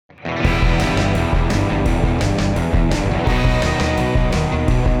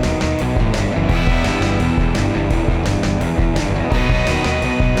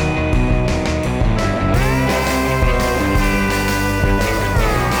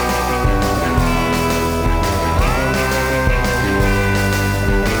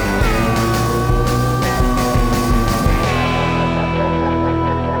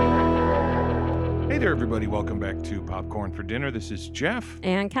to Popcorn for Dinner. This is Jeff.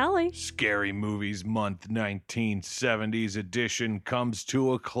 And Kelly. Scary Movies Month 1970s edition comes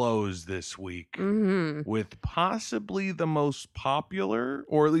to a close this week with possibly the most popular,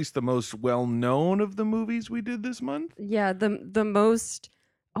 or at least the most well-known of the movies we did this month. Yeah, the most...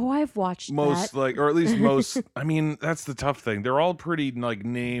 Oh, I've watched most that. like, or at least most, I mean, that's the tough thing. They're all pretty like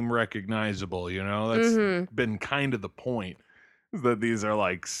name recognizable, you know? That's been kind of the point. That these are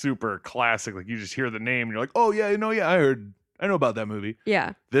like super classic. Like you just hear the name and you're like, oh yeah, I know about that movie.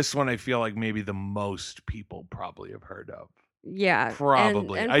 Yeah. This one I feel like maybe the most people probably have heard of. Yeah.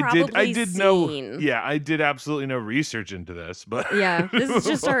 Probably. And I probably did seen. know. Yeah, I did absolutely no research into this, but yeah, this is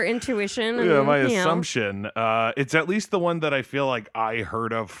just our intuition. And, yeah, my assumption. It's at least the one that I feel like I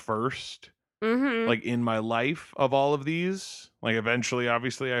heard of first. Like in my life of all of these. Like eventually,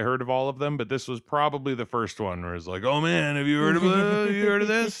 obviously, I heard of all of them, but this was probably the first one where it's like, oh man, have you heard of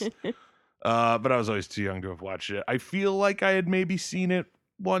this? But I was always too young to have watched it. I feel like I had maybe seen it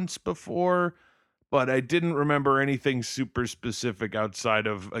once before, but I didn't remember anything super specific outside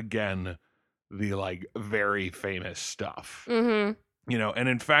of, again, the like very famous stuff. You know, and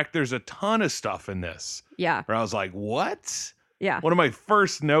in fact, there's a ton of stuff in this. Yeah. Where I was like, what? Yeah. One of my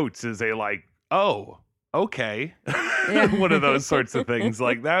first notes is a like, oh, okay. One of those sorts of things.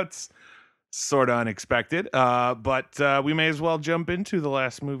 Like that's sort of unexpected. But we may as well jump into the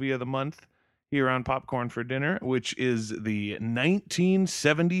last movie of the month here on Popcorn for Dinner, which is the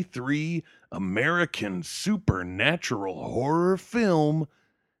 1973 American supernatural horror film,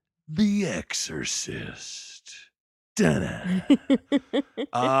 The Exorcist.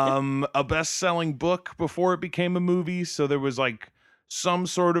 A best-selling book before it became a movie, so there was like some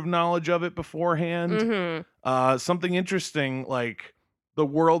sort of knowledge of it beforehand. Something interesting, like the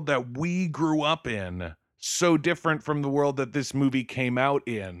world that we grew up in, so different from the world that this movie came out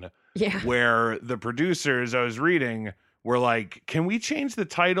in. Yeah. Where the producers I was reading were like, can we change the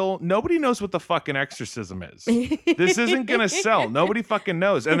title? Nobody knows what the fucking exorcism is. This isn't gonna sell. Nobody fucking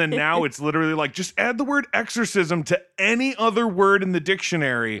knows. And then now it's literally like, just add the word exorcism to any other word in the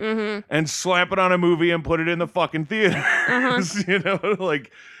dictionary and slap it on a movie and put it in the fucking theaters. You know, like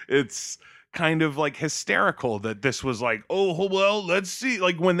it's kind of like hysterical that this was like, oh well, let's see.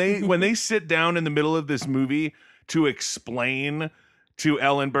 Like when they sit down in the middle of this movie to explain to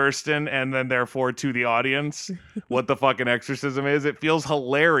Ellen Burstyn and then therefore to the audience what the fucking exorcism is, it feels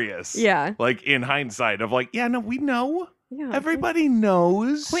hilarious. Yeah. Like in hindsight of like, yeah, no, we know. Yeah. Everybody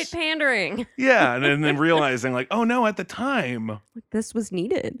knows. Quit pandering. Yeah. And then realizing like, oh no, at the time. This was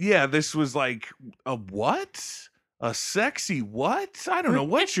needed. Yeah, this was like a what? A sexy what? I don't know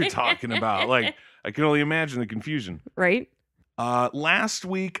what you're talking about. Like, I can only imagine the confusion. Right? Last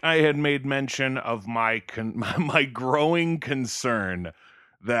week, I had made mention of my growing concern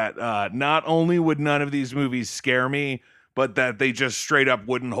that not only would none of these movies scare me, but that they just straight up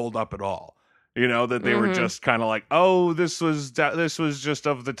wouldn't hold up at all. You know, that they were just kind of like, oh, this was just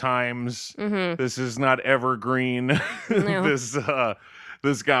of the times. This is not evergreen. No.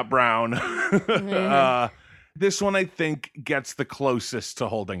 This got brown. This one, I think, gets the closest to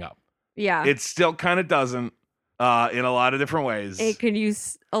holding up. Yeah. It still kind of doesn't. In a lot of different ways. It could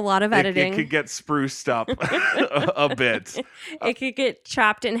use a lot of editing. It could get spruced up a bit. It could get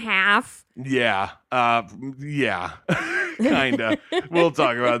chopped in half. Yeah. Yeah. Kinda. We'll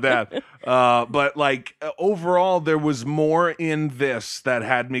talk about that. But like overall, there was more in this that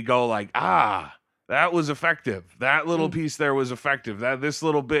had me go like, that was effective. That little piece there was effective. This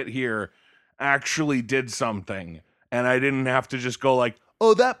little bit here actually did something. And I didn't have to just go like,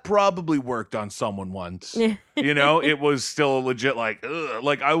 oh, that probably worked on someone once. You know, it was still legit like, ugh.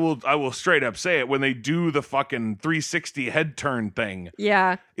 Like I will straight up say it when they do the fucking 360 head turn thing.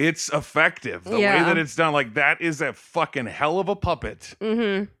 Yeah. It's effective. The way that it's done, like that is a fucking hell of a puppet.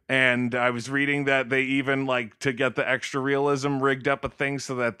 And I was reading that they even like to get the extra realism rigged up a thing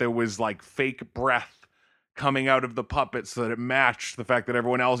so that there was like fake breath coming out of the puppet so that it matched the fact that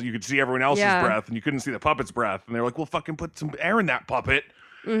you could see everyone else's breath and you couldn't see the puppet's breath. And they're like, well, fucking put some air in that puppet,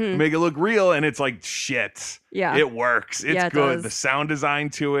 make it look real. And it's like, shit. Yeah. It works. It's good. The sound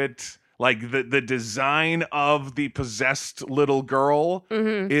design to it, like the design of the possessed little girl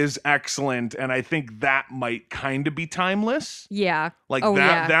is excellent. And I think that might kind of be timeless. Yeah. Like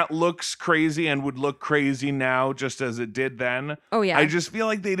that looks crazy and would look crazy now just as it did then. Oh, yeah. I just feel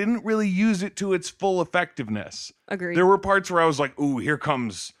like they didn't really use it to its full effectiveness. Agreed. There were parts where I was like, ooh, here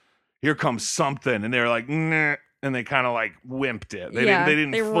comes something. And they're like, nah. And they kind of like wimped it. They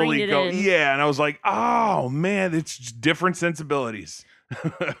didn't fully go. Yeah. And I was like, oh man, it's just different sensibilities.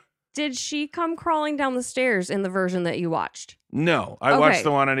 Did she come crawling down the stairs in the version that you watched? No, I Okay. watched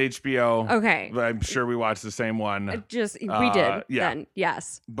the one on HBO. Okay. I'm sure we watched the same one. We did yeah. then.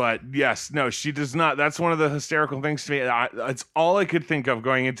 Yes. But yes, no, she does not. That's one of the hysterical things to me. It's all I could think of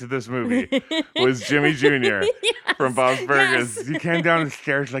going into this movie was Jimmy Jr. from Bob's Burgers. Yes. He came down the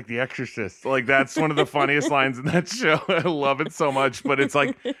stairs like the Exorcist. Like, that's one of the funniest lines in that show. I love it so much. But it's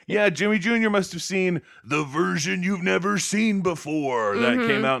like, yeah, Jimmy Jr. must have seen the version you've never seen before that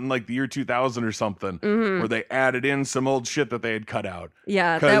came out in like the year 2000 or something, where they added in some old shit that they had cut out.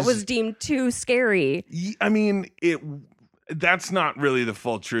 Yeah, that was deemed too scary. I mean, that's not really the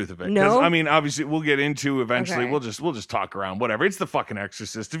full truth of it. 'Cause, No? I mean, obviously, we'll get into eventually. Okay. We'll just talk around. Whatever. It's the fucking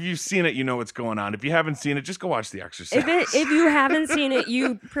Exorcist. If you've seen it, you know what's going on. If you haven't seen it, just go watch The Exorcist. If you haven't seen it,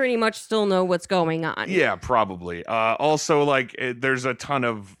 you pretty much still know what's going on. Yeah, probably. Also, like, there's a ton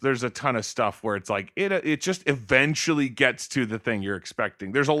of stuff where it's like it just eventually gets to the thing you're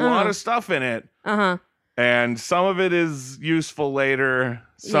expecting. There's a lot of stuff in it, and some of it is useful later.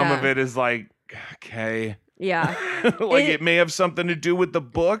 Some of it is like, okay. Yeah. Like it may have something to do with the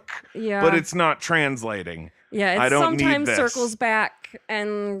book, but it's not translating. Yeah, I it don't need sometimes this. circles back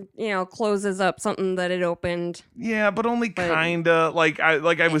and, closes up something that it opened. Yeah, but only kinda. Like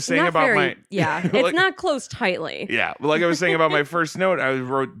I was saying Not about very- my Yeah, like- it's not closed tightly. Yeah, like I was saying about my first note, I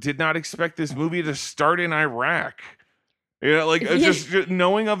wrote, did not expect this movie to start in Iraq. Like just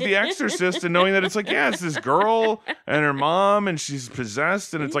knowing of The Exorcist and knowing that it's like, yeah, it's this girl and her mom and she's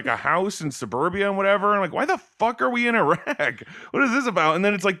possessed and it's like a house in suburbia and whatever. And like, why the fuck are we in Iraq? What is this about? And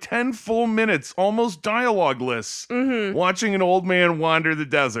then it's like 10 full minutes, almost dialogueless, watching an old man wander the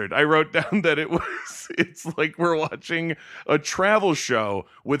desert. I wrote down that it's like we're watching a travel show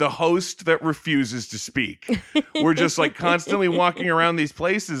with a host that refuses to speak. We're just like constantly walking around these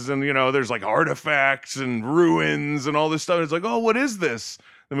places and, there's like artifacts and ruins and all this stuff. It's like, oh, what is this?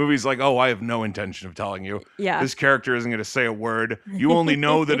 The movie's like, oh, I have no intention of telling you. Yeah. This character isn't going to say a word. You only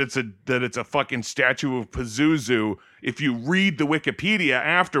know that it's a fucking statue of Pazuzu if you read the Wikipedia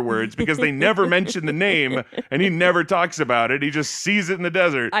afterwards, because they never mention the name and he never talks about it. He just sees it in the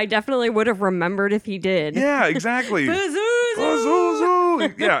desert. I definitely would have remembered if he did. Yeah, exactly.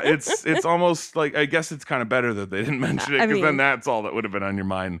 Pazuzu! Yeah, it's almost like, I guess it's kind of better that they didn't mention it, I because mean- then that's all that would have been on your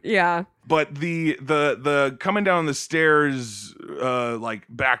mind. Yeah. But the coming down the stairs, like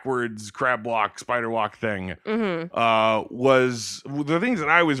backwards crab walk, spider walk thing, was the things that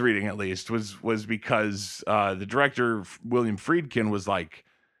I was reading, at least, was because the director William Friedkin was like,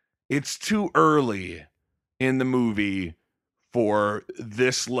 it's too early in the movie for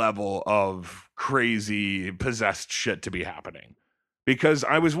this level of crazy possessed shit to be happening. Because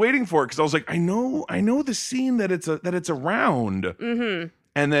I was waiting for it, because I was like, I know the scene that it's around.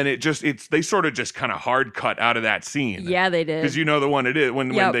 And then they sort of just kind of hard cut out of that scene. Yeah, they did. Because you know the one it is when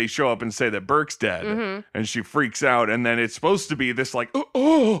they show up and say that Burke's dead, and she freaks out, and then it's supposed to be this like,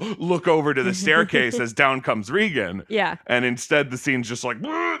 oh, look over to the staircase as down comes Regan. Yeah. And instead the scene's just like,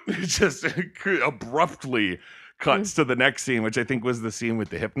 it just abruptly cuts to the next scene, which I think was the scene with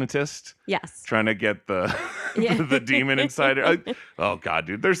the hypnotist. Yes. Trying to get the Yeah. the demon inside her. Oh god,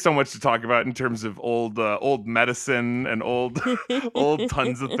 dude, there's so much to talk about in terms of old medicine and old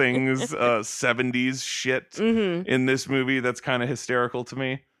tons of things, 70s shit in this movie that's kind of hysterical to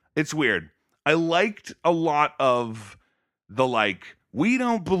me. It's weird. I liked a lot of the like, we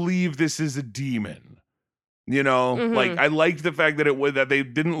don't believe this is a demon. Like I liked the fact that they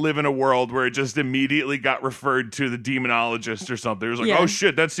didn't live in a world where it just immediately got referred to the demonologist or something. It was like, oh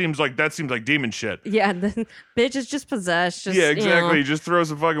shit, that seems like demon shit. Yeah, the bitch is just possessed. Yeah, exactly. He just throws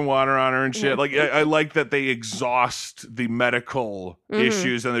some fucking water on her and shit. Like I like that they exhaust the medical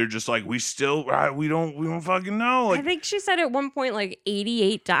issues and they're just like, we don't fucking know. Like, I think she said at one point like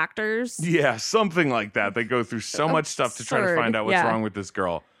 88 doctors. yeah, something like that. They go through so much stuff to try to find out what's wrong with this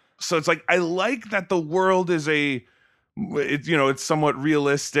girl. So it's like, I like that the world is it's somewhat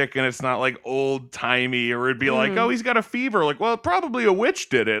realistic and it's not like old timey, or it'd be like, oh, he's got a fever. Like, well, probably a witch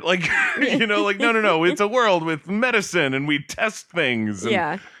did it. Like, like, no. It's a world with medicine and we test things. And,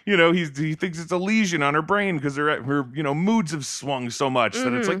 Yeah. he thinks it's a lesion on her brain because her moods have swung so much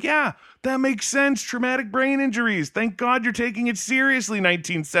that it's like, yeah, that makes sense. Traumatic brain injuries. Thank God you're taking it seriously,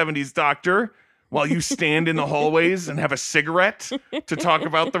 1970s doctor. While you stand in the hallways and have a cigarette to talk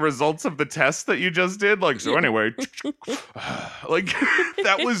about the results of the test that you just did. Like, so anyway, like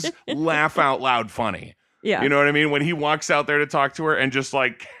that was laugh out loud funny. Yeah. You know what I mean? When he walks out there to talk to her and just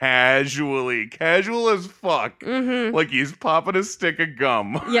like casual as fuck, like he's popping a stick of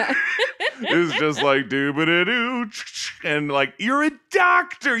gum. Yeah. It's just like doo-ba-da-doo, and like, you're a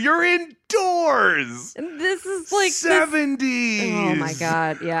doctor, you're in Doors. And this is like 70s. Oh my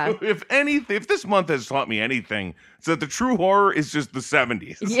god, yeah. If this month has taught me anything, it's that the true horror is just the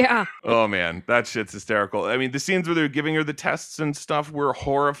 70s. Yeah. Oh man, that shit's hysterical. I mean, the scenes where they're giving her the tests and stuff were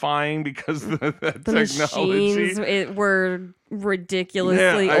horrifying because the technology. Machines were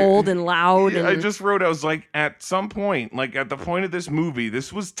ridiculously old and loud. I just wrote, I was like, at some point, like at the point of this movie,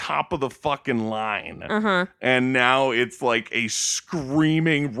 this was top of the fucking line. And now it's like a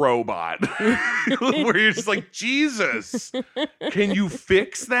screaming robot where you're just like, Jesus, can you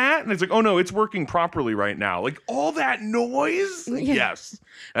fix that? And it's like, oh no, it's working properly right now. Like all that noise? Yeah. Yes,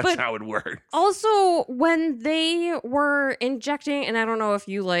 that's how it works. Also, when they were injecting, and I don't know if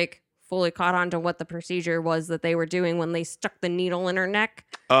you like fully caught on to what the procedure was that they were doing when they stuck the needle in her neck.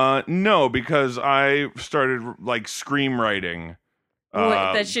 No, because I started like scream writing.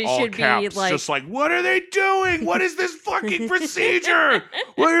 That she should caps, be like, just like, what are they doing? What is this fucking procedure?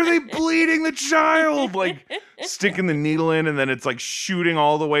 Why are they bleeding the child? Like sticking the needle in, and then it's like shooting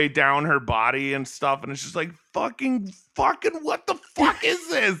all the way down her body and stuff, and it's just like fucking what the fuck is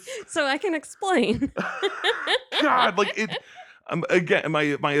this? So I can explain. God, like it. Again,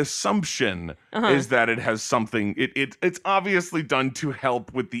 my assumption is that it has something. It's obviously done to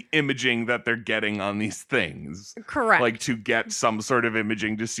help with the imaging that they're getting on these things. Correct. Like to get some sort of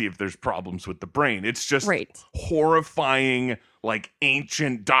imaging to see if there's problems with the brain. It's just horrifying, like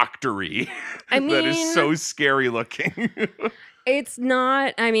ancient doctory. I mean, that is so scary looking. It's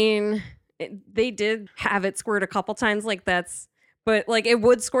not. I mean, they did have it squirt a couple times. Like that's. But like it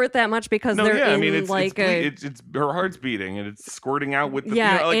would squirt that much because they're in it's her heart's beating and it's squirting out with the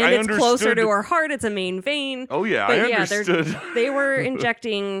and it's closer to her heart. It's a main vein. Oh yeah, but I understood. They were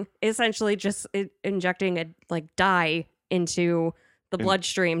injecting essentially just injecting a like dye into the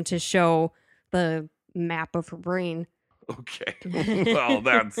bloodstream to show the map of her brain. Okay, well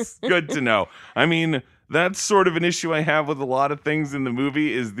that's good to know. I mean, that's sort of an issue I have with a lot of things in the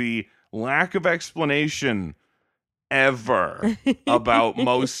movie is the lack of explanation ever about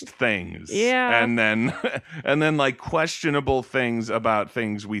most things. Yeah. And then like questionable things about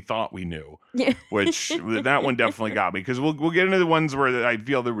things we thought we knew. Yeah. Which that one definitely got me because we'll get into the ones where I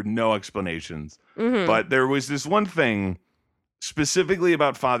feel there were no explanations. But there was this one thing specifically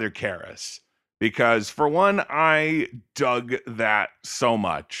about Father Karras because for one, I dug that so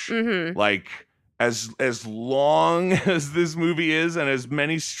much. Like as long as this movie is and as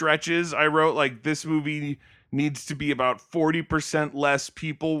many stretches I wrote, like this movie needs to be about 40% less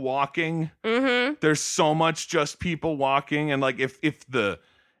people walking. There's so much just people walking, and like if the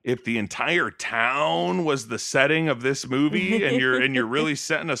entire town was the setting of this movie, and you're really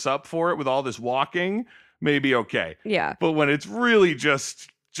setting us up for it with all this walking, maybe okay. Yeah. But when it's really just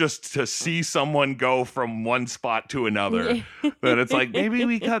to see someone go from one spot to another, then it's like maybe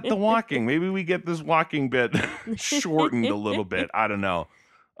we cut the walking, maybe we get this walking bit shortened a little bit. I don't know,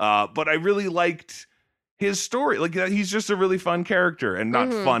 but I really liked his story. Like he's just a really fun character and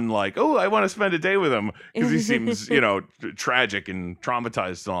not fun like, oh, I want to spend a day with him because he seems, tragic and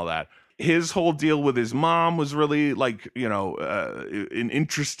traumatized and all that. His whole deal with his mom was really like, an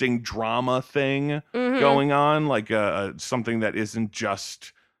interesting drama thing going on, like something that isn't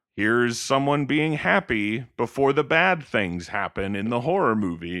just here's someone being happy before the bad things happen in the horror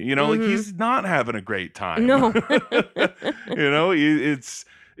movie. Like he's not having a great time. No.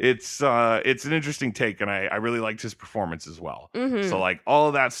 It's an interesting take, and I really liked his performance as well. So like all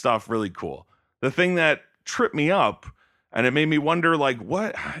of that stuff, really cool. The thing that tripped me up, and it made me wonder, like,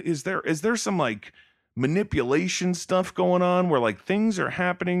 what is there some like manipulation stuff going on where like things are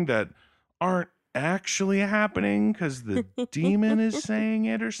happening that aren't actually happening because the demon is saying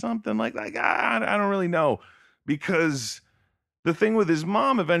it or something like I don't really know, because the thing with his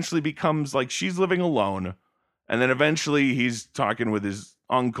mom eventually becomes like she's living alone, and then eventually he's talking with his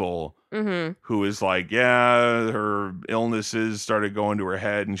uncle who is like, yeah, her illnesses started going to her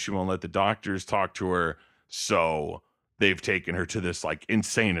head and she won't let the doctors talk to her, so they've taken her to this like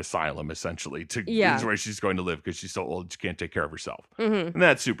insane asylum essentially is where she's going to live because she's so old she can't take care of herself. And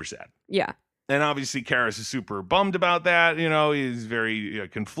that's super sad. Yeah. And obviously Karras is super bummed about that. He's very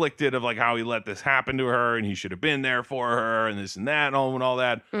conflicted of like how he let this happen to her and he should have been there for her and this and that and all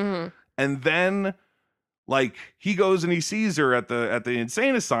that. And then like he goes and he sees her at the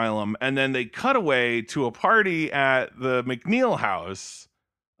insane asylum, and then they cut away to a party at the McNeil house,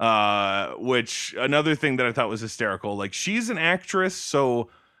 which another thing that I thought was hysterical. Like she's an actress, so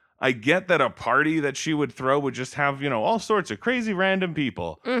I get that a party that she would throw would just have, all sorts of crazy random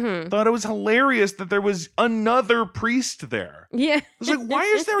people. Mm-hmm. Thought it was hilarious that there was another priest there. Yeah. I was like, why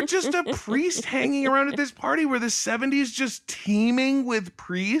is there just a priest hanging around at this party where the 70s just teeming with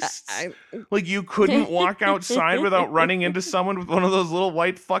priests? Like, you couldn't walk outside without running into someone with one of those little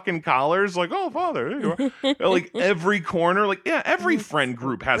white fucking collars. Like, oh, Father, there you are. Like, every corner. Like, yeah, every friend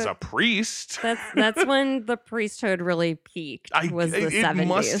group has a priest. That's when the priesthood really peaked, was the 70s. It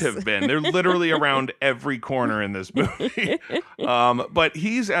must have been. They're literally around every corner in this movie. But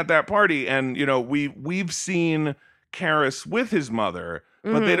he's at that party, and, we've seen Karras with his mother,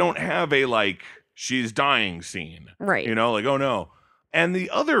 but they don't have a, like, she's dying scene. Right. Like, oh no. And the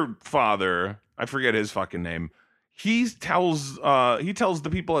other father, I forget his fucking name, he tells the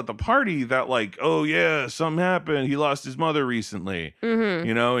people at the party that, like, oh yeah, something happened. He lost his mother recently.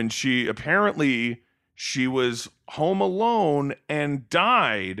 Mm-hmm. And she was home alone and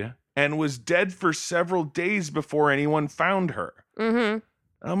died and was dead for several days before anyone found her. Mm-hmm.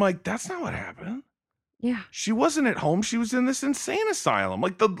 I'm like, that's not what happened. Yeah. She wasn't at home. She was in this insane asylum.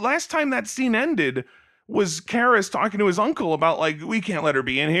 Like, the last time that scene ended was Karras talking to his uncle about, like, we can't let her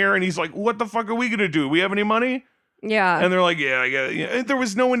be in here. And he's like, what the fuck are we going to do? We have any money? Yeah. And they're like, yeah, I guess. Yeah. There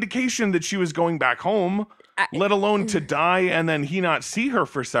was no indication that she was going back home, let alone to die and then he not see her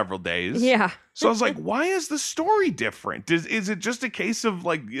for several days. Yeah. So I was like, why is the story different? Is it just a case of,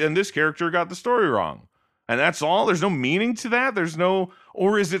 like, and this character got the story wrong? And that's all? There's no meaning to that?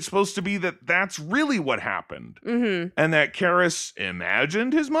 Or is it supposed to be that that's really what happened? Mm-hmm. And that Karras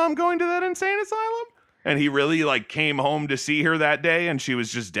imagined his mom going to that insane asylum? And he really, like, came home to see her that day and she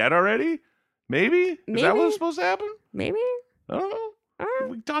was just dead already? Maybe? Is that what was supposed to happen? Maybe? I don't know. If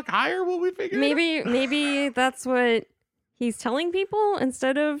we talk higher, will we figure it out? Maybe that's what he's telling people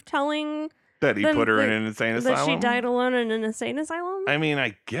instead of telling that he put her in an insane asylum? That she died alone in an insane asylum? I mean,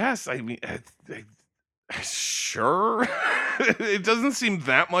 I guess. Sure. It doesn't seem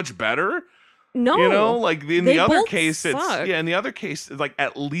that much better. No. Like in the other case, in the other case, like,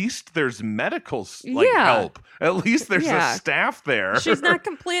 at least there's medical help. At least there's a staff there. She's not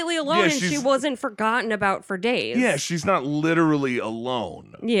completely alone, and she wasn't forgotten about for days. Yeah, she's not literally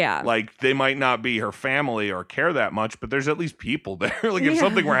alone. Yeah. Like, they might not be her family or care that much, but there's at least people there. Like, if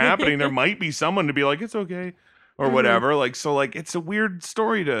something were happening, there might be someone to be like, it's okay, or whatever. Like, so, like, it's a weird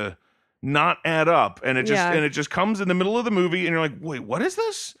story to not add up, and it just comes in the middle of the movie, and you're like, wait, what is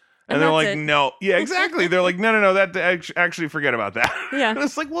this? And they're like, no. Yeah, exactly. They're like, no, that actually forget about that. Yeah. And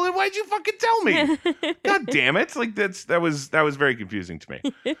it's like, well, then why'd you fucking tell me? God damn it. Like, that was very confusing to me.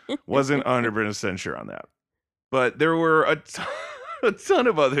 Wasn't 100% sure on that. But there were a ton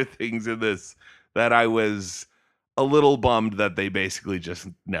of other things in this that I was a little bummed that they basically just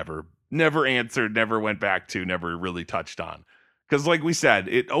never answered, never went back to, never really touched on. Because, like we said,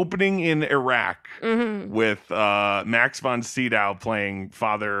 opening in Iraq with Max von Sydow playing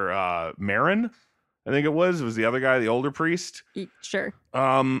Father Marin, I think it was the other guy, the older priest. Sure.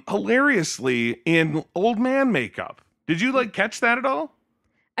 Hilariously in old man makeup. Did you, like, catch that at all?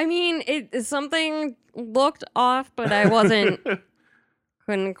 I mean, something looked off, but I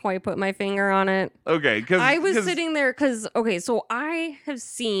couldn't quite put my finger on it. Okay, because I was sitting there so I have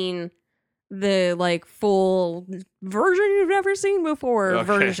seen the, like, full version you've never seen before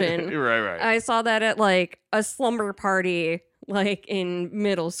version. Right. I saw that at, like, a slumber party, like, in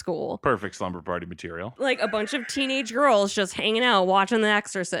middle school. Perfect slumber party material. Like, a bunch of teenage girls just hanging out watching The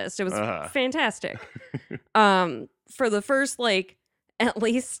Exorcist. It was fantastic. For the first, like, at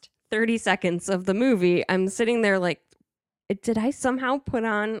least 30 seconds of the movie, I'm sitting there like, did I somehow put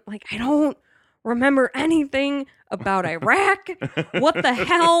on, like, I don't remember anything about Iraq. What the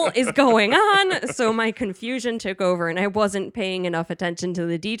hell is going on? So my confusion took over and I wasn't paying enough attention to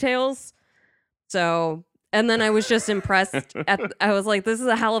the details. So, and then I was just impressed I was like, this is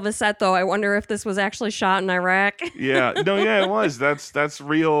a hell of a set though. I wonder if this was actually shot in Iraq. Yeah, it was. That's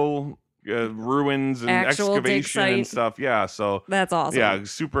real ruins and actual excavation and stuff. Yeah, so that's awesome. Yeah,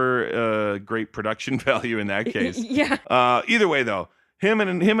 super great production value in that case. Yeah. Either way though, him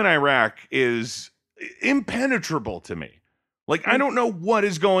in Iraq is impenetrable to me. Like, I don't know what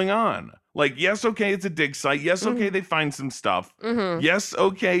is going on. Like, yes, okay, it's a dig site. Yes, okay, they find some stuff. Yes,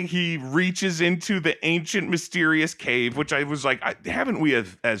 okay, he reaches into the ancient mysterious cave, which I was like, haven't we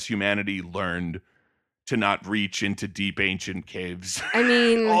as humanity learned to not reach into deep ancient caves? I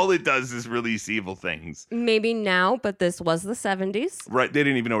mean, all it does is release evil things. Maybe now, but this was the 70s. Right, they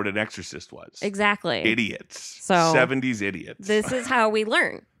didn't even know what an exorcist was. Exactly. Idiots. So 70s idiots. This is how we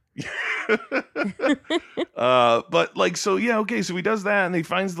learn. But like, so yeah, okay, so he does that and he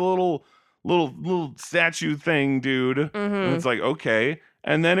finds the little statue thing, dude. And it's like, okay.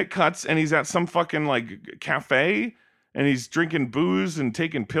 And then it cuts and he's at some fucking like cafe and he's drinking booze and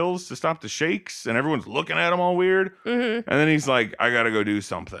taking pills to stop the shakes and everyone's looking at him all weird. Mm-hmm. And then he's like, I gotta go do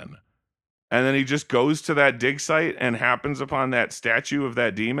something. And then he just goes to that dig site and happens upon that statue of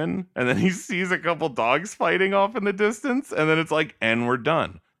that demon. And then he sees a couple dogs fighting off in the distance. And then it's like, and we're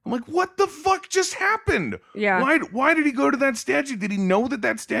done. I'm like, what the fuck just happened? Yeah. Why did he go to that statue? Did he know that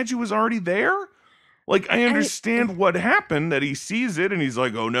that statue was already there? Like, I understand what happened, that he sees it and he's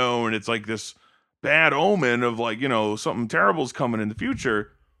like, oh no. And it's like this bad omen of like, you know, something terrible's coming in the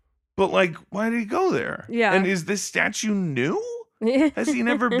future. But like, why did he go there? Yeah. And is this statue new? Has he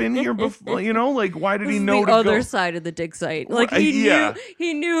never been here before? You know, like, why did he This is know the to other go? side of the dig site? Like Right,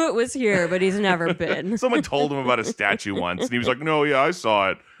 he knew it was here, but he's never been. Someone told him about a statue once, and he was like, no, yeah, I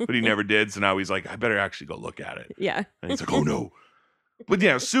saw it. But he never did, so now he's like, I better actually go look at it. Yeah. And he's like, oh no. But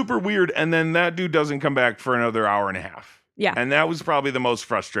yeah, super weird. And then that dude doesn't come back for another hour and a half. Yeah. And that was probably the most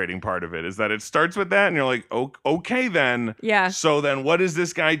frustrating part of it, is that it starts with that, and you're like, okay then. Yeah. So then what does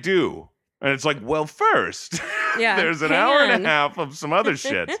this guy do? And it's like, well, first, Yeah. there's an hang hour on. and a half of some other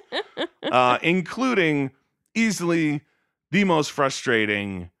shit, including easily the most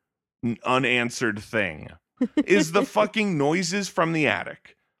frustrating unanswered thing is the fucking noises from the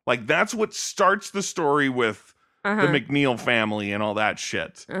attic. Like, that's what starts the story with the McNeil family and all that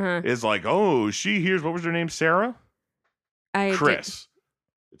shit. Is like, oh, she hears, what was her name? Sarah? Chris.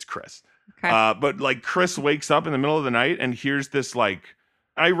 It's Chris. Okay. But like Chris wakes up in the middle of the night and hears this, like,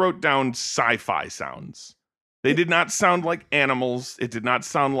 I wrote down sci-fi sounds. They did not sound like animals. It did not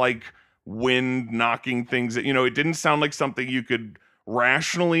sound like wind knocking things. You know, it didn't sound like something you could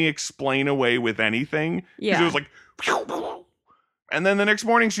rationally explain away with anything. Yeah. It was like, and then the next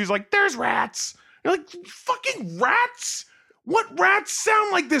morning she's like, there's rats. You're like, fucking rats? What rats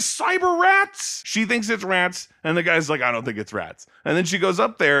sound like this? Cyber rats? She thinks it's rats, and the guy's like, I don't think it's rats. And then she goes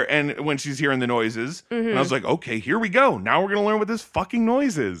up there, and when she's hearing the noises, and I was like, okay, here we go. Now we're gonna learn what this fucking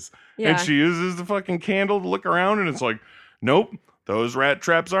noise is. Yeah. And she uses the fucking candle to look around, and it's like, nope, those rat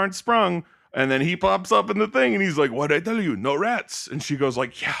traps aren't sprung. And then he pops up in the thing, and he's like, what'd I tell you? No rats. And she goes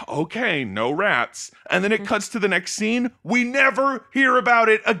like, yeah, okay, no rats. And then it cuts to the next scene. We never hear about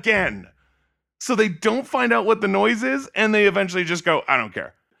it again. So they don't find out what the noise is, and they eventually just go, I don't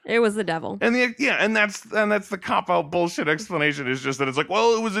care. It was the devil. And that's the cop out bullshit explanation, is just that it's like,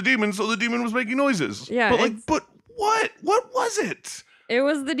 well, it was a demon, so the demon was making noises. Yeah. But what? What was it? It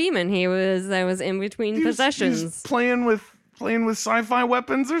was the demon. I was in between He was possessions. playing with sci-fi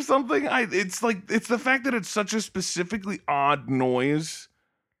weapons or something. It's the fact that it's such a specifically odd noise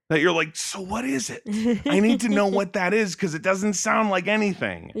that you're like, so what is it? I need to know what that is, because it doesn't sound like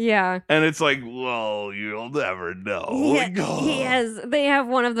anything. Yeah. And it's like, well, you'll never know. They have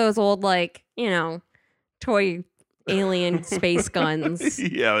one of those old, like, you know, toy alien space guns.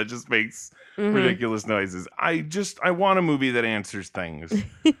 Yeah, it just makes ridiculous noises. I want a movie that answers things.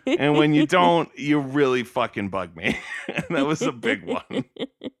 And when you don't, you really fucking bug me. And that was a big one.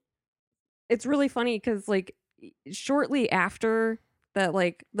 It's really funny because, like, shortly after that,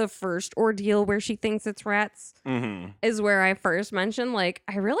 like, the first ordeal where she thinks it's rats is where I first mentioned, like,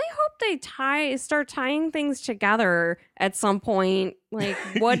 I really hope they start tying things together at some point. Like,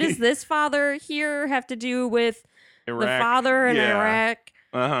 what does this father here have to do with Iraq. the father in Iraq?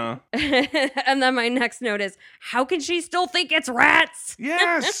 And then my next note is, how can she still think it's rats?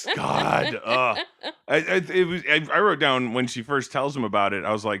 Yes, God. I wrote down when she first tells him about it.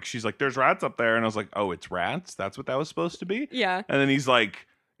 I was like, she's like, "There's rats up there," and I was like, "Oh, it's rats. That's what that was supposed to be." Yeah. And then he's like,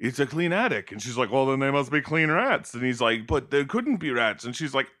 "It's a clean attic," and she's like, "Well, then they must be clean rats." And he's like, "But there couldn't be rats," and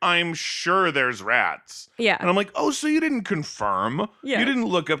she's like, "I'm sure there's rats." Yeah. And I'm like, "Oh, so you didn't confirm? Yeah. You didn't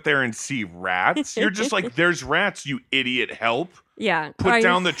look up there and see rats? You're just like, there's rats, you idiot. Help." Yeah. Put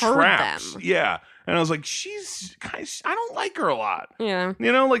down the heard traps. them. Yeah. And I was like, I don't like her a lot. Yeah.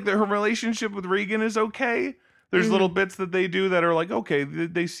 You know, like her relationship with Regan is okay. There's little bits that they do that are like, okay,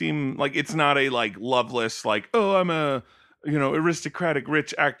 they seem like it's not a like loveless, like, oh, I'm a, you know, aristocratic,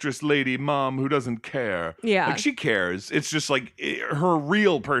 rich actress lady mom who doesn't care. Yeah. Like she cares. It's just like her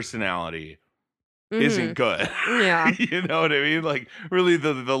real personality isn't good. Yeah. You know what I mean? Like really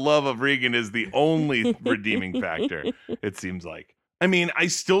the love of Regan is the only redeeming factor, it seems like. I mean, I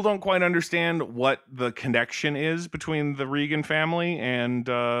still don't quite understand what the connection is between the Regan family and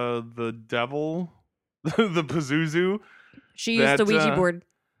the devil, the Pazuzu. She used the Ouija board.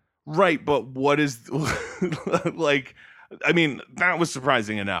 Right, but what is like? I mean, that was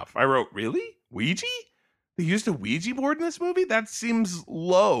surprising enough. I wrote, really? Ouija? They used a Ouija board in this movie? That seems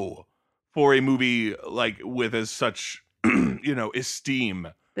low for a movie like with as such, you know, esteem.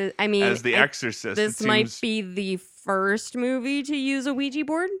 I mean, as The Exorcist. This might be the first movie to use a Ouija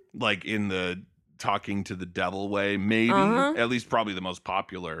board. Like in the talking to the devil way, maybe. At least probably the most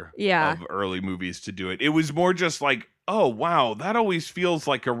popular of early movies to do it. It was more just like, oh, wow, that always feels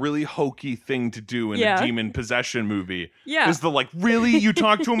like a really hokey thing to do in a demon possession movie. Yeah. Is the like, really? You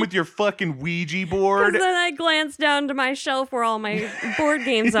talk to him with your fucking Ouija board? Because then I glance down to my shelf where all my board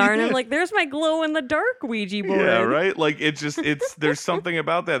games are, and I'm like, there's my glow-in-the-dark Ouija board. Yeah, right? Like, there's something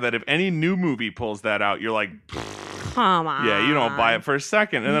about that if any new movie pulls that out, you're like, come on. Yeah, you don't buy it for a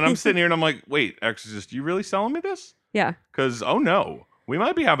second. And then I'm sitting here and I'm like, wait, Exorcist, you really selling me this? Yeah. Because, oh no, we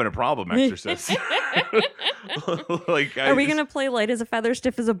might be having a problem, Exorcist. Are we going to play light as a feather,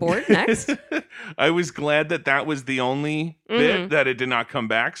 stiff as a board next? I was glad that was the only bit that it did not come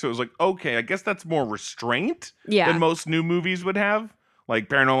back. So it was like, okay, I guess that's more restraint than most new movies would have. Like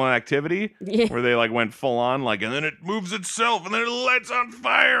Paranormal Activity, where they like went full on, like, and then it moves itself, and then it lights on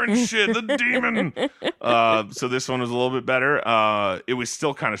fire and shit, the demon. So this one was a little bit better. It was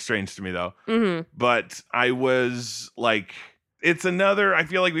still kind of strange to me though. But I was like, it's another, I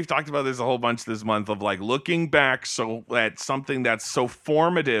feel like we've talked about this a whole bunch this month of like looking back at something that's so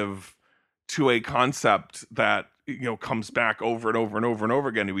formative to a concept that, you know, comes back over and over and over and over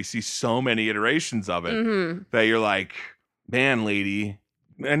again. And we see so many iterations of it that you're like, man, lady,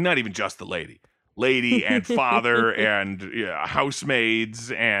 and not even just the lady and father and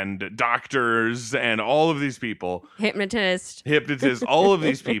housemaids and doctors and all of these people. Hypnotists, all of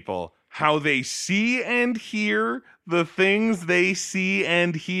these people, how they see and hear the things they see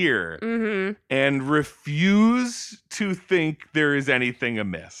and hear and refuse to think there is anything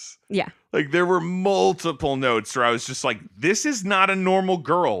amiss. Yeah. Like there were multiple notes where I was just like, this is not a normal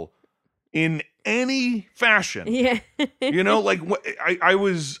girl in any fashion. Yeah. You know, like I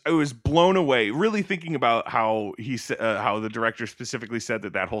was blown away really thinking about how he said how the director specifically said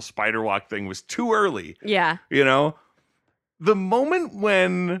that whole spider walk thing was too early. Yeah. You know, the moment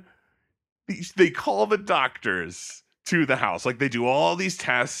when they call the doctors to the house, like they do all these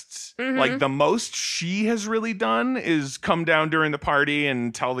tests, like the most she has really done is come down during the party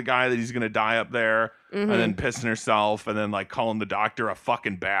and tell the guy that he's going to die up there. And then pissing herself and then like calling the doctor a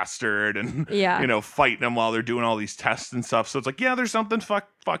fucking bastard and, you know, fighting him while they're doing all these tests and stuff. So it's like, yeah, there's something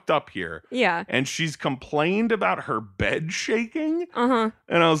fucked up here. Yeah. And she's complained about her bed shaking. And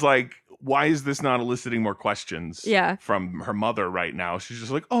I was like, why is this not eliciting more questions from her mother right now? She's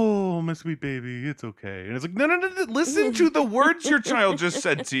just like, oh, my sweet baby, it's okay. And it's like, no, listen to the words your child just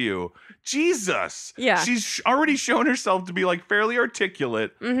said to you. Jesus. Yeah. She's already shown herself to be like fairly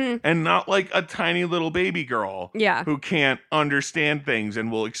articulate and not like a tiny little baby girl who can't understand things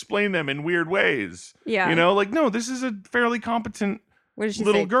and will explain them in weird ways. Yeah. You know, like, no, this is a fairly competent what did she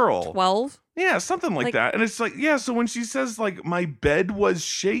little say? girl. 12? Yeah, something like that. And it's like, yeah, so when she says like my bed was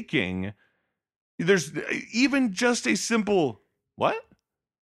shaking, there's even just a simple what?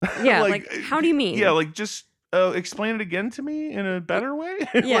 Yeah, like how do you mean? Yeah, like just explain it again to me in a better way.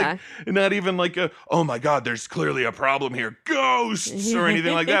 Yeah. Like, not even like oh my God, there's clearly a problem here, ghosts or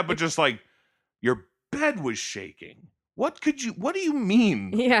anything like that, but just like your bed was shaking. What do you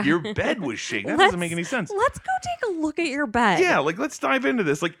mean? Yeah. Your bed was shaking. That doesn't make any sense. Let's go take a look at your bed. Yeah, like let's dive into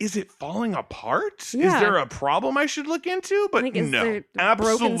this. Like, is it falling apart? Yeah. Is there a problem I should look into? But like, no,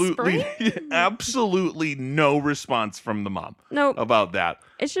 absolutely no response from the mom. Nope. About that.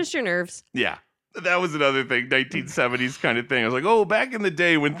 It's just your nerves. Yeah. That was another thing, 1970s kind of thing. I was like, oh, back in the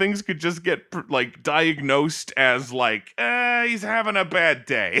day when things could just get like diagnosed as like, he's having a bad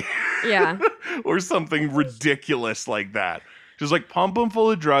day. Yeah. Or something ridiculous like that. Just like pump them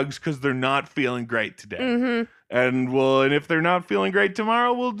full of drugs because they're not feeling great today. And if they're not feeling great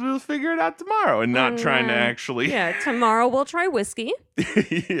tomorrow, we'll figure it out tomorrow and not trying to actually. Yeah, tomorrow we'll try whiskey.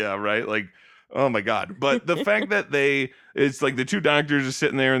 Yeah, right. Like, oh my God. But the fact that it's like the two doctors are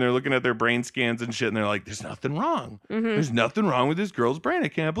sitting there and they're looking at their brain scans and shit and they're like, there's nothing wrong. There's nothing wrong with this girl's brain. I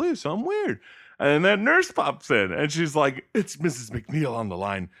can't believe something weird. And that nurse pops in and she's like, it's Mrs. McNeil on the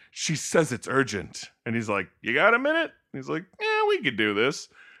line. She says it's urgent. And he's like, you got a minute? He's like, yeah, we could do this.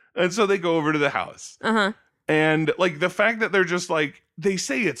 And so they go over to the house. And like the fact that they're just like, they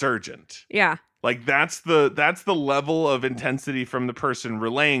say it's urgent. Yeah. Like that's the level of intensity from the person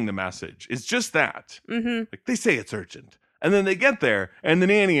relaying the message. It's just that. Like they say it's urgent. And then they get there and the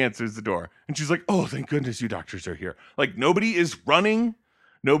nanny answers the door. And she's like, oh, thank goodness you doctors are here. Like nobody is running.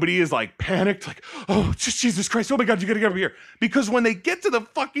 Nobody is like panicked, like, oh, Jesus Christ, oh my God, you gotta get over here. Because when they get to the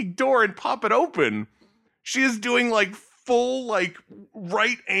fucking door and pop it open, she is doing like full like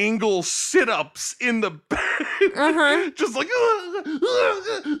right angle sit-ups in the bed. Just like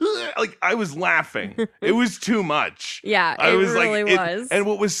I was laughing. It was too much. Yeah, I was really like, was. And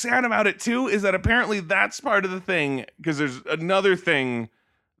what was sad about it too is that apparently that's part of the thing, because there's another thing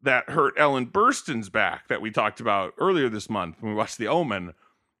that hurt Ellen Burstyn's back that we talked about earlier this month when we watched The Omen,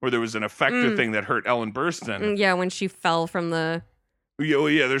 where there was an effective thing that hurt Ellen Burstyn. Yeah, when she fell from the...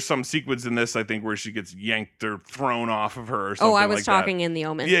 Yeah, there's some sequence in this, I think, where she gets yanked or thrown off of her or something. Oh, I was like talking that. in The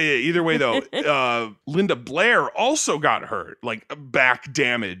Omen. Yeah. Either way, though, Linda Blair also got hurt, like back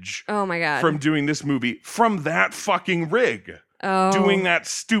damage. Oh my God. From doing this movie from that fucking rig. Oh. Doing that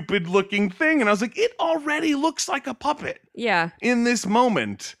stupid looking thing. And I was like, it already looks like a puppet. Yeah. In this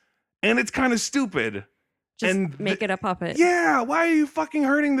moment. And it's kind of stupid. Just make it a puppet. Yeah. Why are you fucking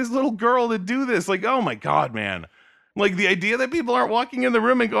hurting this little girl to do this? Like, oh my God, man. Like the idea that people aren't walking in the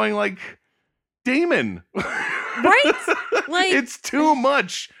room and going like, Damon. Right? Like, it's too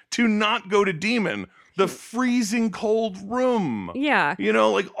much to not go to Demon. The freezing cold room. Yeah. You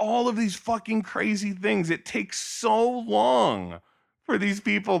know, like all of these fucking crazy things. It takes so long for these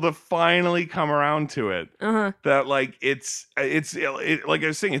people to finally come around to it. That like it's like I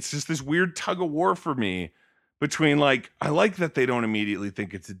was saying, it's just this weird tug of war for me between like, I like that they don't immediately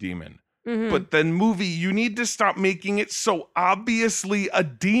think it's a demon. But then movie, you need to stop making it so obviously a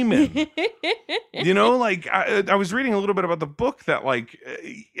demon. You know, like I was reading a little bit about the book that like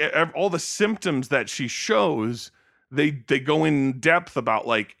all the symptoms that she shows, they go in depth about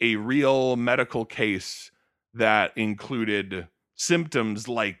like a real medical case that included symptoms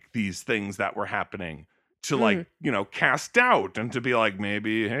like these things that were happening to like, you know, cast doubt and to be like,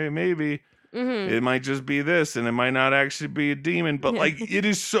 maybe it might just be this and it might not actually be a demon, but like it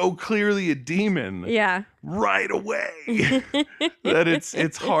is so clearly a demon right away that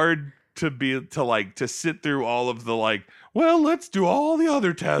it's hard to sit through all of the like, well, let's do all the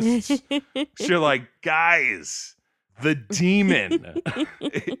other tests. So you're like, guys, the demon.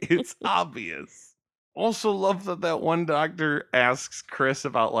 It's obvious. Also love that one doctor asks Chris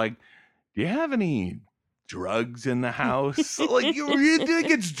about like, do you have any drugs in the house? Like you think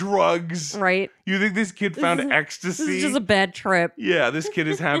it's drugs, right? You think this kid found ecstasy? This is just a bad trip. Yeah, this kid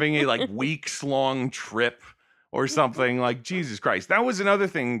is having a like weeks-long trip or something. Like, Jesus Christ. That was another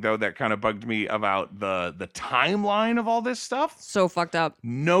thing though that kind of bugged me about the timeline of all this stuff. So fucked up.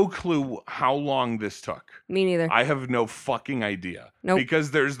 No clue how long this took. Me neither. I have no fucking idea. Nope.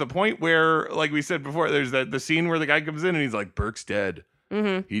 Because there's the point where, like we said before, there's the scene where the guy comes in and he's like, Burke's dead.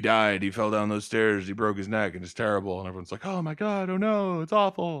 He died. He fell down those stairs. He broke his neck and it's terrible. And everyone's like, oh my God, oh no, it's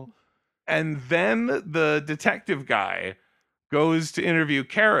awful. And then the detective guy goes to interview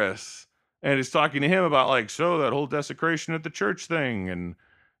Karras and is talking to him about like, so that whole desecration at the church thing. And,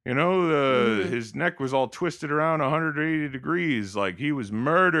 you know, his neck was all twisted around 180 degrees. Like he was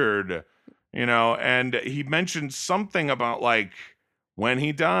murdered, you know, and he mentioned something about like when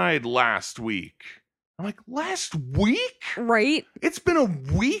he died last week. I'm like, last week? Right? It's been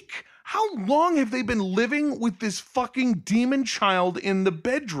a week? How long have they been living with this fucking demon child in the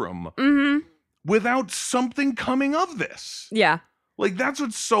bedroom without something coming of this? Yeah. Like, that's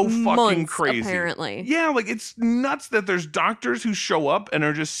what's so fucking Months, crazy. Apparently. Yeah, like, it's nuts that there's doctors who show up and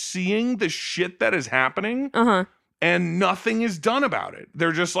are just seeing the shit that is happening and nothing is done about it.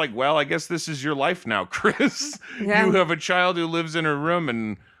 They're just like, well, I guess this is your life now, Chris. Yeah. You have a child who lives in her room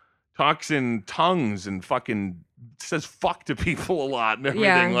and talks in tongues and fucking says fuck to people a lot and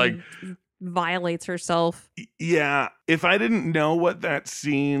everything. Like, violates herself. Yeah. If I didn't know what that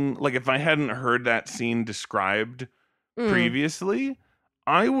scene, like if I hadn't heard that scene described previously,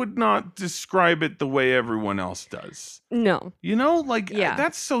 I would not describe it the way everyone else does. No. You know, like,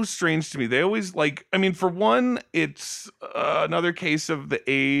 that's so strange to me. They always like, I mean, for one, it's another case of the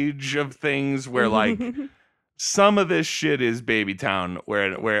age of things where like some of this shit is Baby Town,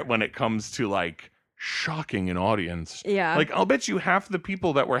 where when it comes to like shocking an audience. Yeah. Like, I'll bet you half the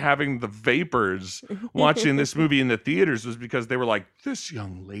people that were having the vapors watching this movie in the theaters was because they were like, this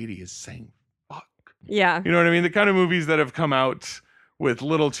young lady is saying fuck. Yeah. You know what I mean? The kind of movies that have come out with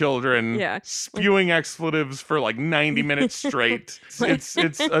little children spewing expletives for like 90 minutes straight. It's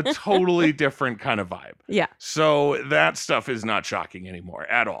a totally different kind of vibe. Yeah. So that stuff is not shocking anymore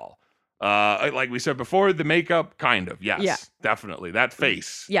at all. Like we said before, the makeup, kind of, yes, definitely. That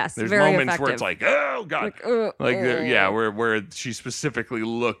face, yes, there's very moments effective. where it's like, oh god, where she specifically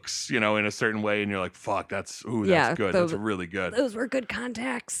looks, you know, in a certain way, and you're like, fuck, that's good, that's really good. Those were good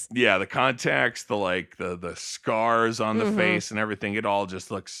contacts. Yeah, the contacts, the scars on the face and everything, it all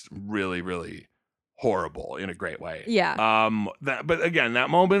just looks really, really horrible in a great way. Yeah. But again, that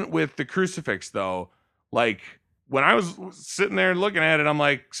moment with the crucifix, though, like, when I was sitting there looking at it, I'm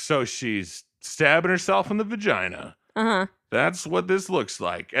like, so she's stabbing herself in the vagina. That's what this looks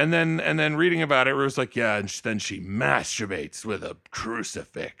like. And then reading about it, it was like, yeah, and then she masturbates with a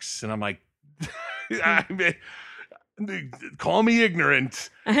crucifix. And I'm like, call me ignorant.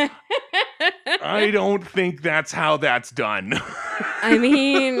 I don't think that's how that's done. I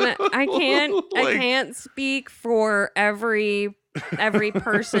mean, I can't speak for every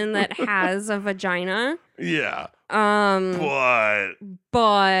person that has a vagina. Yeah.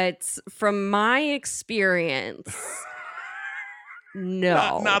 But from my experience,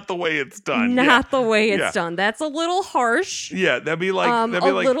 no. Not the way it's done. Not the way it's done. That's a little harsh. Yeah, that'd be like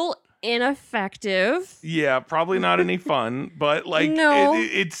little ineffective. Yeah, probably not any fun, but like no.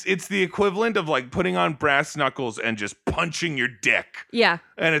 it's the equivalent of like putting on brass knuckles and just punching your dick. Yeah.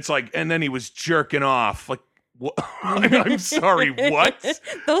 And it's like, and then he was jerking off. Like, what? I'm sorry, what?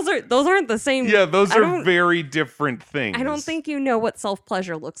 Those aren't the same. Yeah, those are very different things. I don't think you know what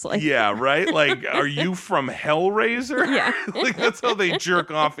self-pleasure looks like. Yeah, right? Like, are you from Hellraiser? Yeah. Like, that's how they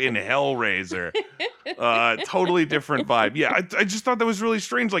jerk off in Hellraiser. Totally different vibe. Yeah, I just thought that was really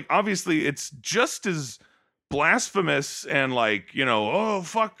strange. Like, obviously, it's just as blasphemous and like, oh,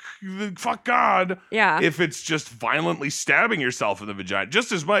 fuck God. Yeah. If it's just violently stabbing yourself in the vagina.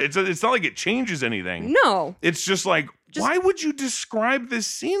 Just as much. It's not like it changes anything. No. It's just like, why would you describe this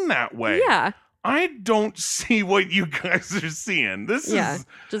scene that way? Yeah. I don't see what you guys are seeing. This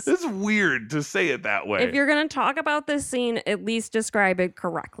is weird to say it that way. If you're going to talk about this scene, at least describe it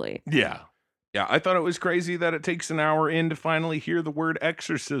correctly. Yeah. Yeah, I thought it was crazy that it takes an hour in to finally hear the word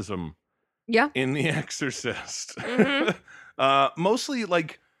exorcism. Yeah. In The Exorcist. Mm-hmm. Mostly,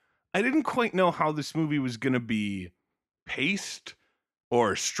 like, I didn't quite know how this movie was going to be paced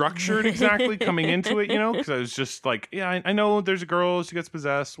or structured exactly coming into it, because I was just like, yeah, I know there's a girl, she gets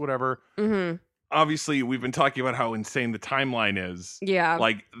possessed, whatever. Mm-hmm. Obviously, we've been talking about how insane the timeline is. Yeah.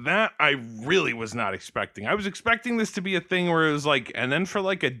 Like, that I really was not expecting. I was expecting this to be a thing where it was like, and then for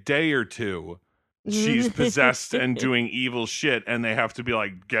like a day or two, she's possessed and doing evil shit, and they have to be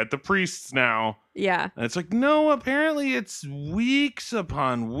like, get the priests now. Yeah. And it's like, no, apparently it's weeks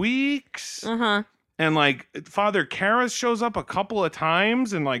upon weeks. And like Father Karras shows up a couple of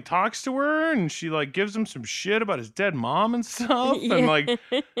times and like talks to her, and she like gives him some shit about his dead mom and stuff. Yeah. And like,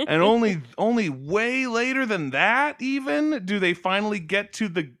 and only way later than that even do they finally get to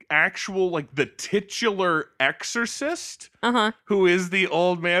the actual, like, the titular exorcist, who is the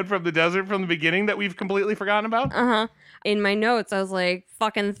old man from the desert from the beginning that we've completely forgotten about. In my notes, I was like,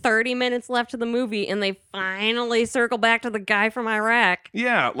 fucking 30 minutes left to the movie, and they finally circle back to the guy from Iraq.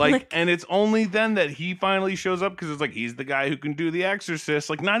 Yeah, like, and it's only then that he finally shows up, because it's like, he's the guy who can do the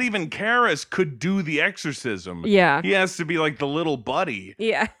exorcist. Like, not even Karras could do the exorcism. Yeah. He has to be like the little buddy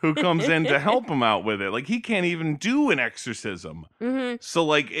who comes in to help him out with it. Like, he can't even do an exorcism. So,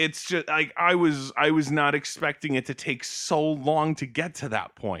 like, it's just, like, I was not expecting it to take so long to get to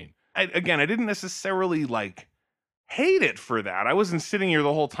that point. I didn't necessarily, like, hate it for that. I wasn't sitting here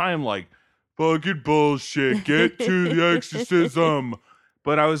the whole time like, fucking bullshit, get to the exorcism.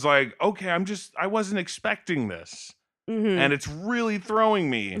 But I was like, okay, I wasn't expecting this. And it's really throwing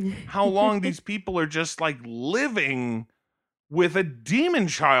me how long these people are just like living with a demon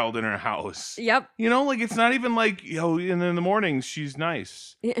child in her house. Yep. Like, it's not even like, and in the mornings she's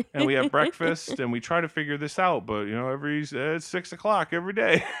nice and we have breakfast and we try to figure this out, but it's 6 o'clock every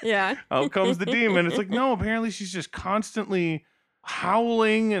day. Yeah. Out comes the demon. It's like, no, apparently she's just constantly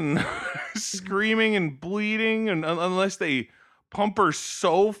howling and screaming and bleeding, and unless they pump her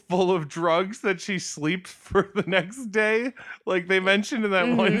so full of drugs that she sleeps for the next day, like they mentioned in that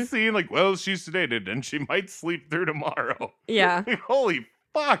one scene, like, well, she's sedated and she might sleep through tomorrow. Yeah. Like, holy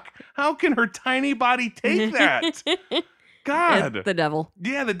fuck, how can her tiny body take that? God. It's the devil.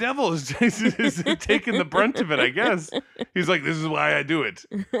 Yeah, the devil is taking the brunt of it, I guess. He's like, this is why I do it.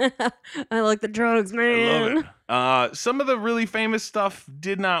 I like the drugs, man. I love it. Some of the really famous stuff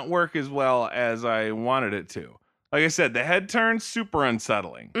did not work as well as I wanted it to. Like I said, the head turn, super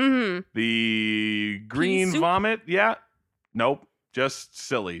unsettling. The green vomit, nope, just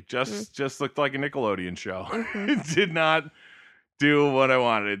silly. Just looked like a Nickelodeon show. It did not do what I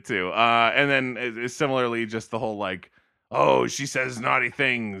wanted it to. And then similarly, just the whole like, oh, she says naughty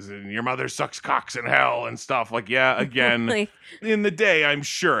things and your mother sucks cocks in hell and stuff. Like, yeah, again, in the day, I'm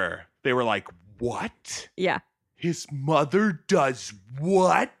sure they were like, what? Yeah. His mother does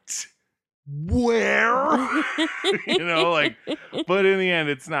what? Where? But in the end,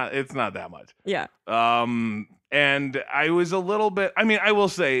 it's not that much. Yeah. And I was a little bit, I will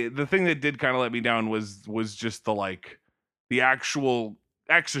say the thing that did kind of let me down was just the actual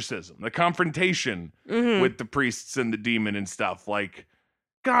exorcism, the confrontation with the priests and the demon and stuff. Like,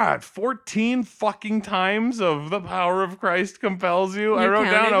 God, 14 fucking times of the power of Christ compels you. I wrote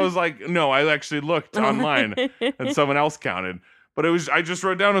down, I was like, no, I actually looked online and someone else counted. But I just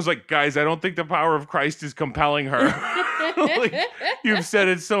wrote down, I was like, guys, I don't think the power of Christ is compelling her. Like, you've said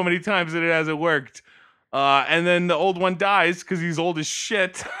it so many times that it hasn't worked. And then the old one dies because he's old as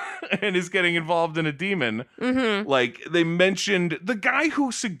shit and is getting involved in a demon. Like, they mentioned the guy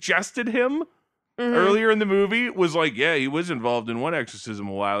who suggested him earlier in the movie was like, yeah, he was involved in one exorcism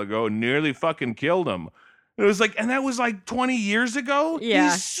a while ago and nearly fucking killed him. And it was like, and that was like 20 years ago?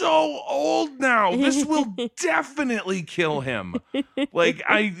 Yeah. He's so old now. This will definitely kill him. Like,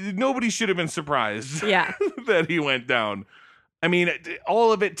 nobody should have been surprised that he went down. I mean,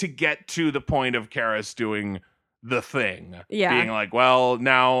 all of it to get to the point of Karras doing the thing. Yeah. Being like, well,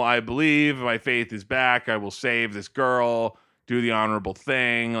 now I believe my faith is back. I will save this girl, do the honorable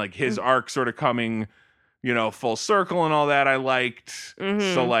thing. Like, his arc sort of coming, you know, full circle and all that I liked.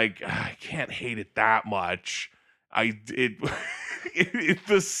 So, like, I can't hate it that much. The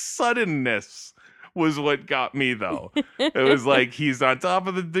suddenness was what got me, though. It was like he's on top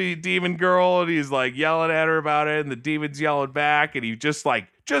of the demon girl and he's like yelling at her about it and the demon's yelling back and he just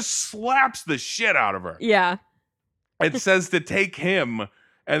slaps the shit out of her. Yeah. It says to take him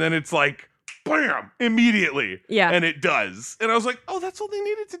and then it's like, bam, immediately. Yeah. And it does. And I was like, oh, that's all they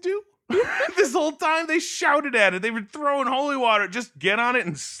needed to do? This whole time they shouted at it. They were throwing holy water. Just get on it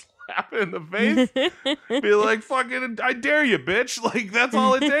and slap it in the face. Be like, fucking, I dare you, bitch. Like, that's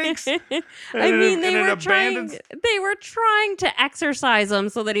all it takes. I mean, they were trying to exorcise him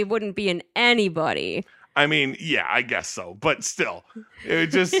so that he wouldn't be in anybody. I mean, yeah, I guess so, but still, it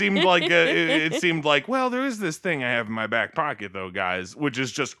just seemed like it seemed like, well, there is this thing I have in my back pocket, though, guys, which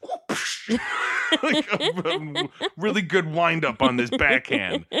is just like a really good wind up on this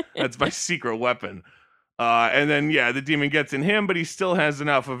backhand. That's my secret weapon. And then, yeah, the demon gets in him, but he still has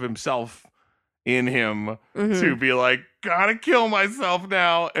enough of himself in him to be like, gotta kill myself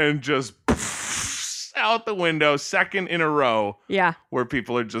now, and just out the window, second in a row. Yeah. Where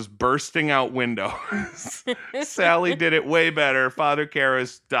people are just bursting out windows. Sally did it way better. Father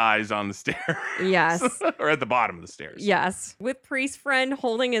Karras dies on the stairs. Yes. Or at the bottom of the stairs. Yes. With priest friend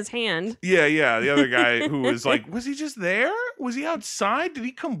holding his hand. Yeah. The other guy who was like, was he just there? Was he outside? Did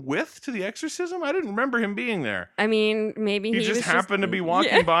he come with to the exorcism? I didn't remember him being there. I mean, maybe he just happened to be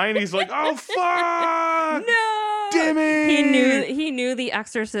walking by and he's like, oh, fuck! No! Damn it! He knew the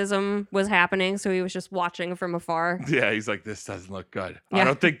exorcism was happening, so he was just watching from afar. Yeah, he's like, this doesn't look good. Yeah. I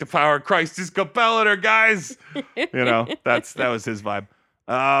don't think the power of Christ is compelling her, guys. You know, that was his vibe.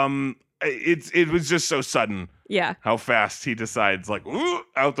 It was just so sudden. Yeah. How fast he decides, like,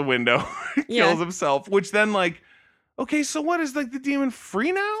 out the window, kills himself, which then, like, okay, so what is, like, the demon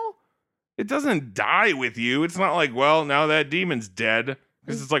free now? It doesn't die with you. It's not like, well, now that demon's dead.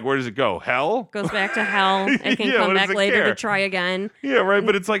 Because it's like, where does it go? Hell? Goes back to hell and can come back later to try again. Yeah, right.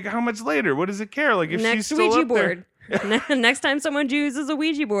 But it's like, how much later? What does it care? Like, if she's still Ouija up board. Next time someone uses a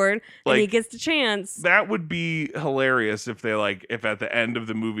Ouija board and he gets the chance. That would be hilarious if if at the end of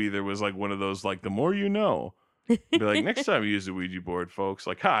the movie there was like one of those, like, the more you know. Be like, next time you use a Ouija board, folks,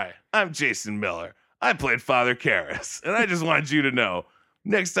 like, hi, I'm Jason Miller. I played Father Karras. And I just want you to know,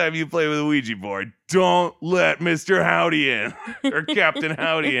 next time you play with a Ouija board, don't let Mr. Howdy in or Captain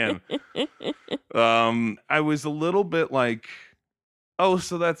Howdy in. I was a little bit like, oh,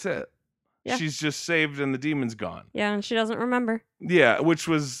 so that's it. Yeah. She's just saved and the demon's gone. Yeah, and she doesn't remember. Yeah, which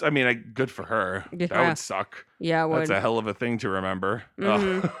was, I mean, good for her. Yeah. That would suck. Yeah, it would. That's a hell of a thing to remember.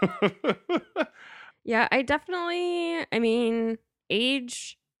 Yeah, age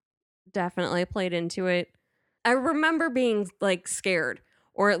definitely played into it. I remember being, like, scared.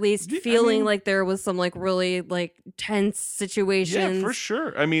 Or at least feeling like there was some, like, really, like, tense situations. Yeah, for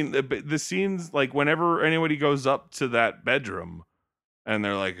sure. I mean, the scenes, like, whenever anybody goes up to that bedroom and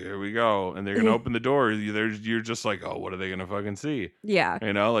they're like, here we go, and they're going to open the door, you're just like, oh, what are they going to fucking see? Yeah.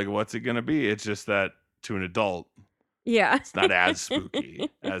 You know, like, what's it going to be? It's just that to an adult, yeah, it's not as spooky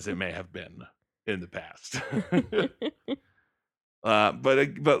as it may have been in the past.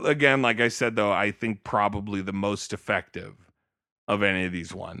 But again, like I said, though, I think probably the most effective of any of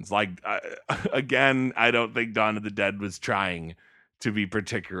these ones. Like, again, I don't think Dawn of the Dead was trying to be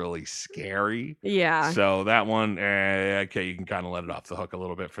particularly scary. Yeah. So that one, okay, you can kind of let it off the hook a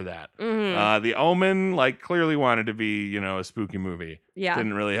little bit for that. The Omen, like, clearly wanted to be, you know, a spooky movie. Yeah.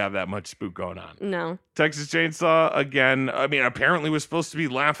 Didn't really have that much spook going on. No. Texas Chainsaw, again, I mean, apparently was supposed to be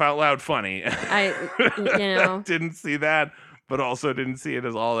laugh out loud funny. I didn't see that. but also didn't see it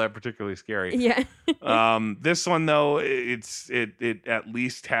as all that particularly scary. Yeah. This one though, it at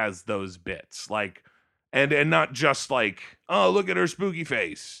least has those bits, like, and not just like, oh, look at her spooky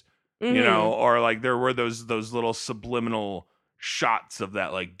face, you know, or like there were those little subliminal shots of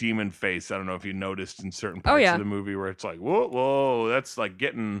that like demon face. I don't know if you noticed in certain parts of the movie where it's like, whoa, that's like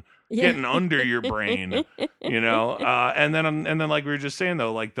getting under your brain, you know. And then like we were just saying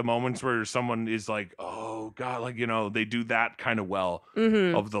though, like the moments where someone is like, oh god, like, you know, they do that kind of well,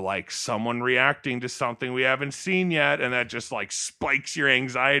 of the like someone reacting to something we haven't seen yet, and that just like spikes your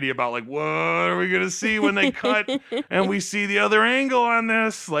anxiety about like, what are we gonna see when they cut and we see the other angle on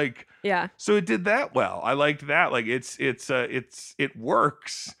this, like. Yeah. So it did that well. I liked that. Like it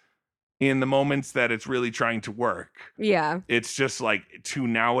works in the moments that it's really trying to work. Yeah. It's just like to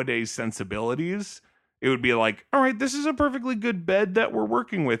nowadays sensibilities, it would be like, all right, this is a perfectly good bed that we're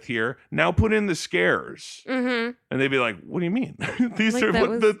working with here. Now put in the scares. And they'd be like, what do you mean? These like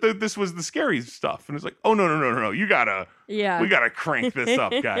are this was the scary stuff. And it's like, oh no. We gotta crank this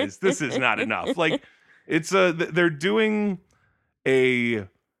up, guys. This is not enough. Like it's they're doing a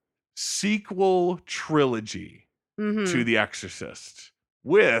sequel trilogy to The Exorcist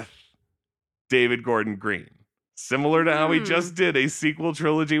with David Gordon Green. Similar to how he just did a sequel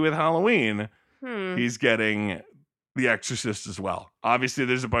trilogy with Halloween, he's getting The Exorcist as well. Obviously,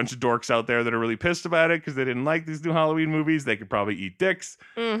 there's a bunch of dorks out there that are really pissed about it because they didn't like these new Halloween movies. They could probably eat dicks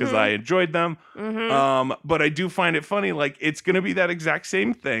because I enjoyed them. But I do find it funny, like, it's going to be that exact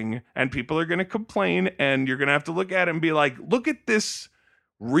same thing, and people are going to complain, and you're going to have to look at it and be like, look at this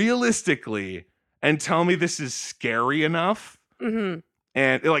realistically and tell me this is scary enough, and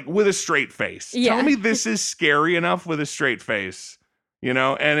like with a straight face. Tell me this is scary enough with a straight face, you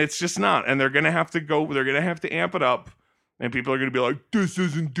know. And it's just not, and they're gonna have to amp it up, and people are gonna be like, this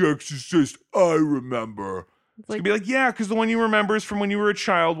isn't The Exorcist I remember. It's gonna be like, yeah, because the one you remember is from when you were a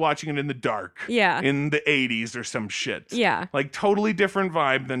child watching it in the dark, in the 80s or some shit. Like totally different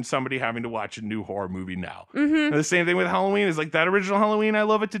vibe than somebody having to watch a new horror movie now. And the same thing with Halloween is like that original Halloween, I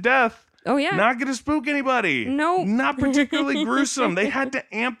love it to death. Oh yeah, not gonna spook anybody. No, not particularly gruesome. They had to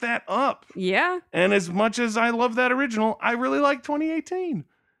amp that up. Yeah, and as much as I love that original, I really like 2018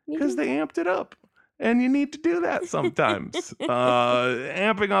 because they amped it up. And you need to do that sometimes.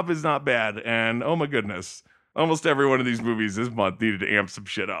 Amping up is not bad. And oh my goodness, almost every one of these movies this month needed to amp some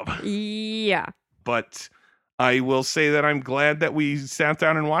shit up. Yeah. But I will say that I'm glad that we sat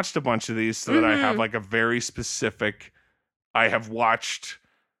down and watched a bunch of these so that I have like a very specific, I have watched,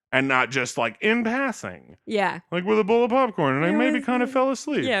 and not just like in passing. Yeah. Like with a bowl of popcorn, and I maybe kind of fell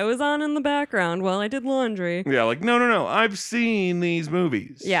asleep. Yeah, it was on in the background while I did laundry. Yeah, like, no. I've seen these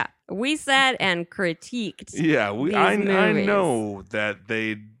movies. Yeah. We sat and critiqued. Yeah, I know that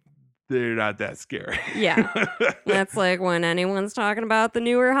they're not that scary. Yeah. That's like when anyone's talking about the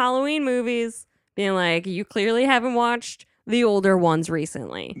newer Halloween movies, being like, you clearly haven't watched the older ones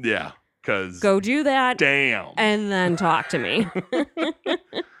recently. Yeah, because go do that. Damn. And then talk to me.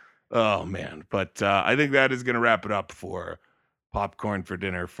 Oh, man. But I think that is going to wrap it up for Popcorn for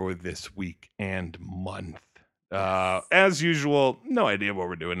Dinner for this week and month. As usual, no idea what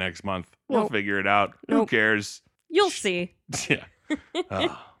we're doing next month. We'll figure it out. Who cares? You'll see. Yeah.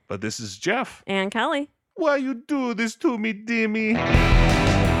 But this is Jeff. And Kelly. Why you do this to me, Dimmy?